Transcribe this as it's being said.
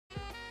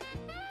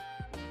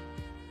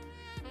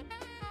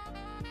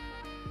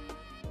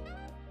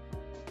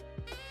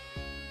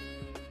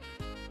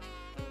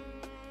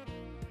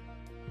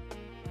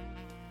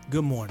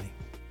Good morning,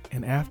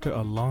 and after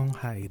a long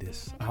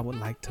hiatus, I would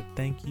like to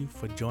thank you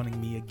for joining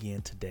me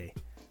again today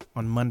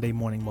on Monday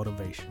Morning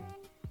Motivation.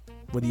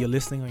 Whether you're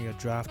listening on your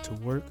drive to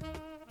work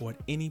or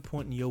at any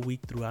point in your week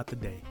throughout the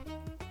day,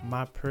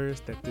 my prayer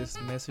is that this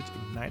message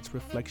ignites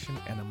reflection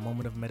and a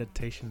moment of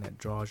meditation that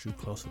draws you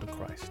closer to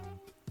Christ.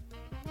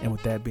 And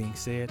with that being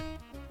said,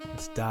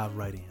 let's dive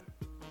right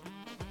in.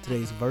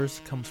 Today's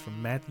verse comes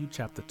from Matthew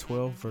chapter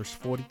 12, verse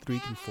 43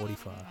 through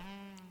 45,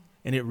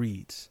 and it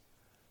reads,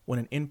 "When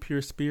an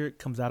impure spirit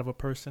comes out of a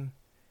person,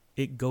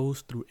 it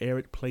goes through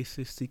arid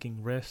places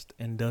seeking rest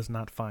and does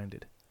not find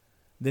it.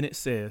 Then it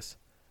says,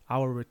 'I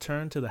will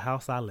return to the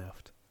house I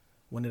left.'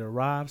 When it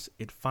arrives,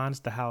 it finds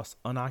the house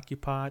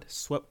unoccupied,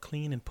 swept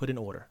clean, and put in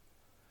order.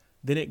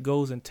 Then it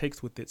goes and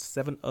takes with it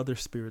 7 other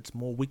spirits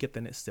more wicked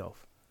than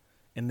itself,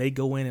 and they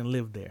go in and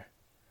live there.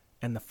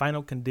 And the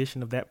final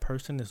condition of that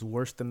person is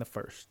worse than the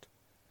first.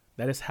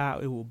 That is how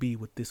it will be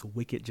with this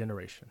wicked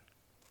generation."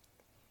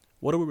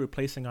 What are we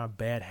replacing our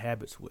bad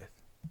habits with?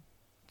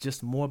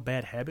 Just more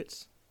bad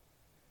habits?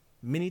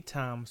 Many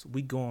times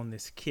we go on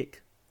this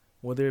kick,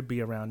 whether it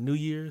be around New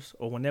Year's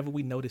or whenever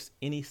we notice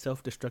any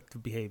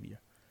self-destructive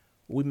behavior.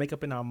 We make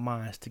up in our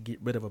minds to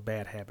get rid of a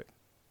bad habit.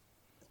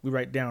 We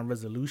write down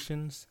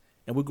resolutions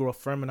and we grow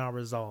firm in our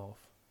resolve.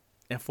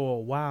 And for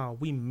a while,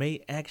 we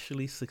may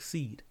actually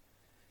succeed.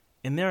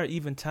 And there are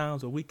even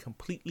times where we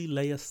completely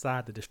lay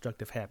aside the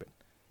destructive habit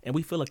and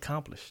we feel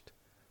accomplished.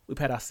 We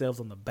pat ourselves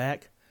on the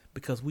back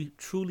because we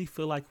truly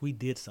feel like we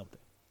did something.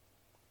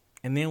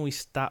 And then we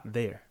stop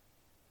there.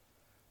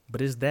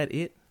 But is that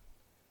it?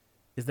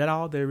 Is that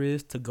all there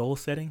is to goal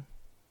setting?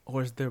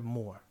 Or is there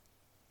more?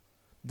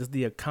 Does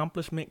the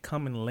accomplishment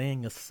come in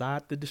laying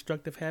aside the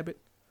destructive habit?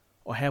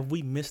 Or have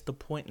we missed the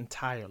point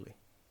entirely?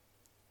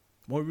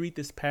 When we read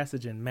this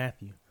passage in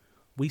Matthew,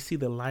 we see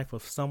the life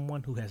of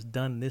someone who has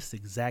done this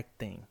exact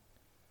thing,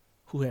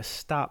 who has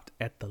stopped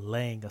at the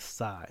laying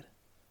aside.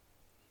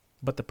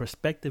 But the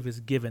perspective is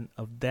given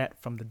of that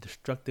from the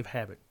destructive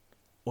habit,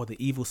 or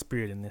the evil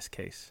spirit in this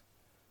case.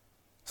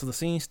 So the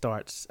scene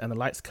starts and the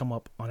lights come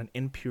up on an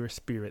impure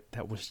spirit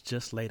that was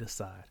just laid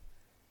aside,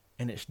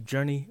 and its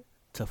journey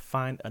to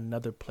find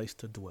another place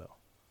to dwell.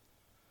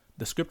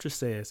 The scripture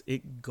says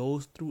it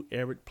goes through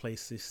arid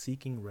places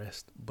seeking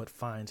rest, but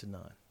finds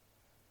none.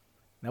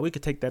 Now we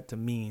could take that to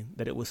mean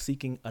that it was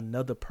seeking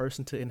another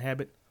person to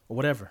inhabit, or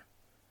whatever.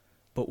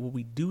 But what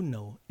we do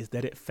know is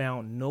that it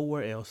found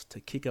nowhere else to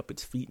kick up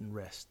its feet and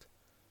rest.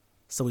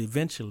 So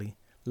eventually,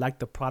 like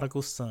the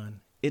prodigal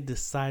son, it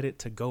decided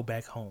to go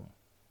back home.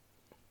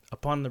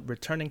 Upon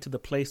returning to the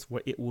place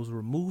where it was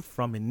removed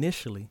from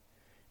initially,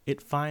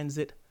 it finds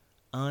it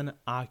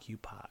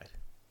unoccupied.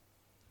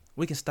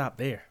 We can stop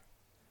there.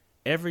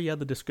 Every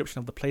other description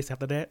of the place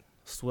after that,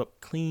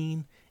 swept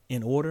clean,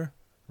 in order,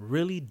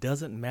 really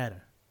doesn't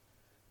matter.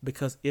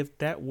 Because if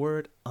that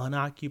word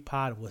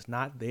unoccupied was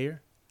not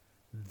there,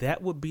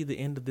 that would be the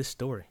end of this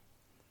story.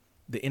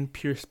 The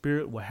impure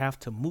spirit will have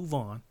to move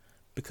on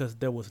because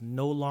there was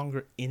no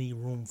longer any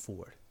room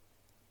for it.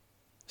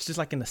 It's just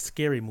like in a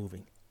scary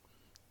movie.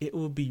 It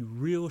would be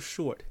real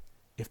short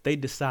if they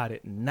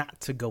decided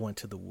not to go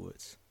into the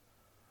woods,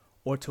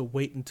 or to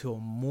wait until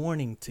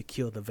morning to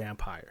kill the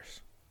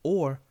vampires,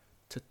 or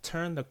to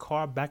turn the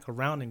car back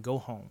around and go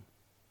home.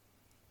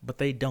 But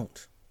they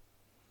don't.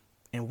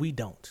 And we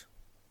don't.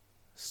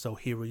 So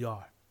here we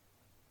are.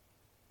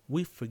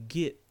 We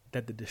forget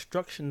that the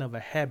destruction of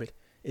a habit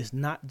is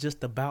not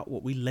just about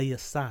what we lay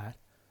aside,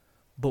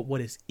 but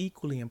what is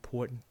equally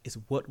important is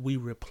what we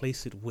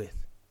replace it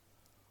with.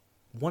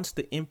 Once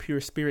the impure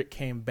spirit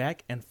came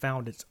back and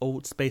found its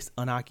old space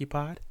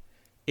unoccupied,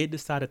 it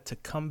decided to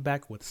come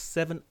back with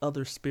 7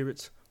 other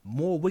spirits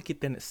more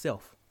wicked than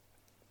itself.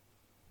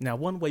 Now,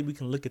 one way we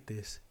can look at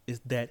this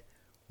is that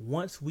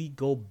once we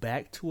go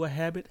back to a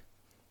habit,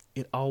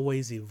 it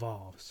always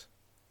evolves.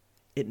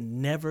 It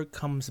never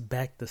comes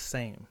back the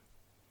same.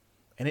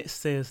 And it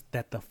says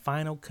that the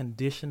final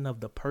condition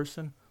of the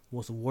person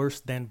was worse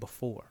than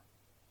before.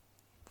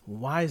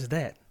 Why is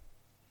that?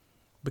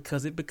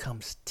 Because it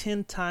becomes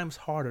 10 times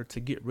harder to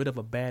get rid of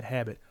a bad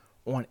habit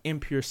or an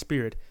impure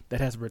spirit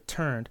that has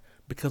returned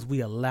because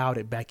we allowed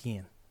it back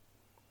in.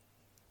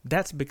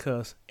 That's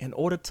because in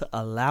order to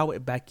allow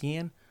it back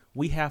in,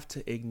 we have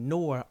to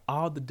ignore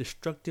all the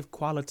destructive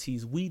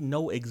qualities we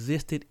know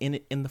existed in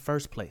it in the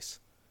first place.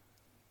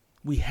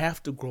 We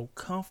have to grow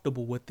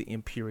comfortable with the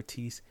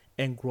impurities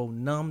and grow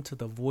numb to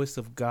the voice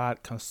of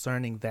God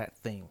concerning that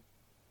thing.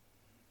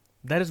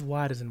 That is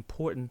why it is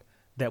important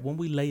that when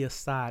we lay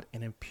aside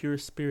an impure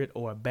spirit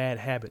or a bad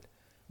habit,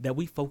 that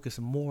we focus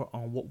more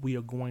on what we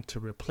are going to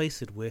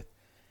replace it with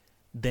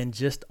than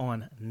just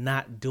on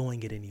not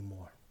doing it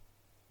anymore.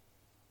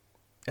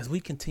 As we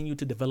continue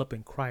to develop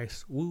in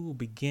Christ, we will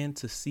begin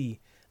to see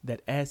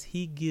that as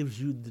He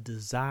gives you the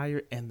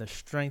desire and the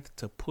strength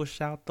to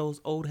push out those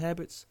old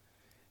habits,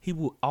 He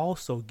will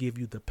also give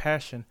you the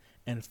passion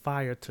and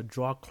fire to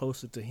draw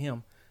closer to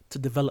Him to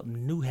develop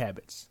new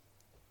habits.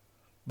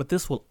 But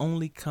this will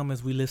only come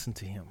as we listen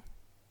to Him.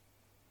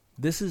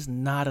 This is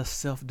not a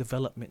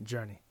self-development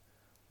journey,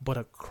 but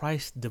a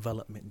Christ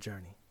development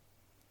journey.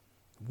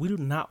 We do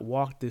not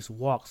walk this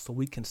walk so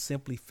we can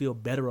simply feel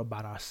better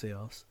about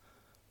ourselves,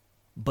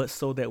 but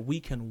so that we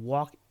can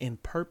walk in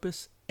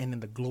purpose and in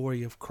the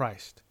glory of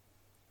Christ.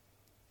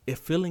 If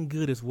feeling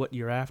good is what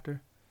you're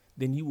after,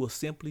 then you will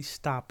simply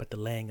stop at the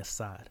laying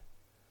aside.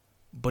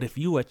 But if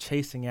you are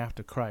chasing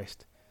after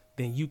Christ,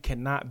 then you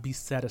cannot be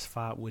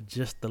satisfied with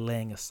just the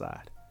laying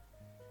aside.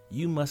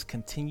 You must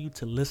continue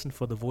to listen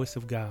for the voice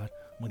of God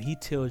when He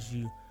tells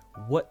you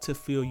what to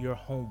fill your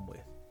home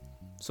with,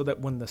 so that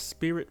when the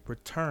Spirit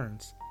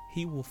returns,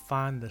 He will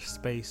find the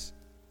space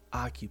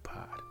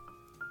occupied.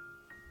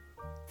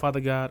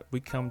 Father God,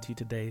 we come to you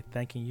today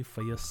thanking you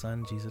for your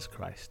Son, Jesus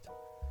Christ.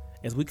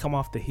 As we come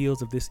off the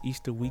heels of this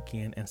Easter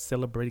weekend and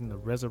celebrating the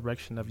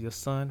resurrection of your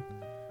Son,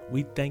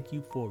 we thank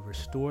you for a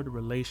restored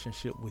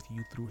relationship with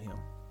you through Him.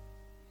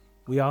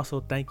 We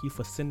also thank you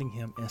for sending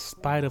Him in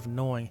spite of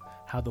knowing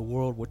how the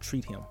world will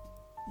treat Him,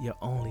 your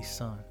only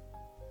Son.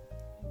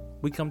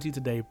 We come to you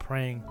today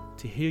praying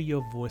to hear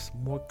your voice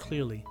more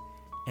clearly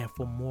and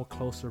for more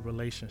closer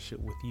relationship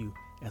with you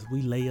as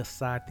we lay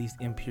aside these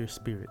impure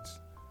spirits.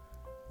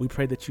 We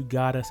pray that you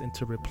guide us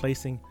into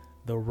replacing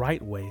the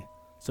right way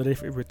so that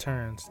if it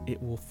returns,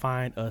 it will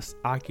find us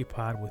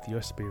occupied with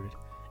your Spirit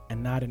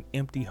and not an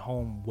empty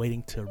home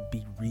waiting to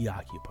be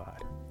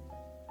reoccupied.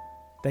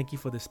 Thank you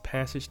for this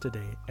passage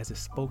today as it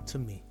spoke to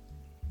me,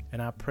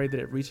 and I pray that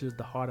it reaches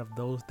the heart of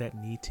those that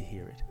need to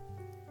hear it.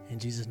 In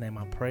Jesus' name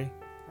I pray,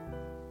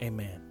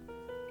 amen.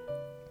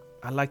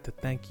 I'd like to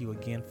thank you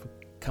again for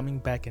coming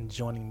back and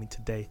joining me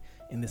today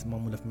in this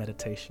moment of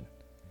meditation.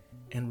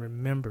 And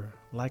remember,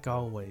 like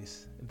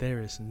always, there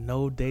is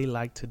no day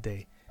like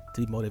today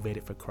to be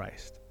motivated for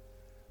Christ.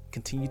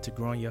 Continue to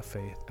grow in your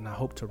faith, and I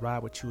hope to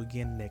ride with you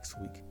again next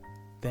week.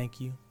 Thank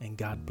you, and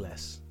God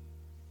bless.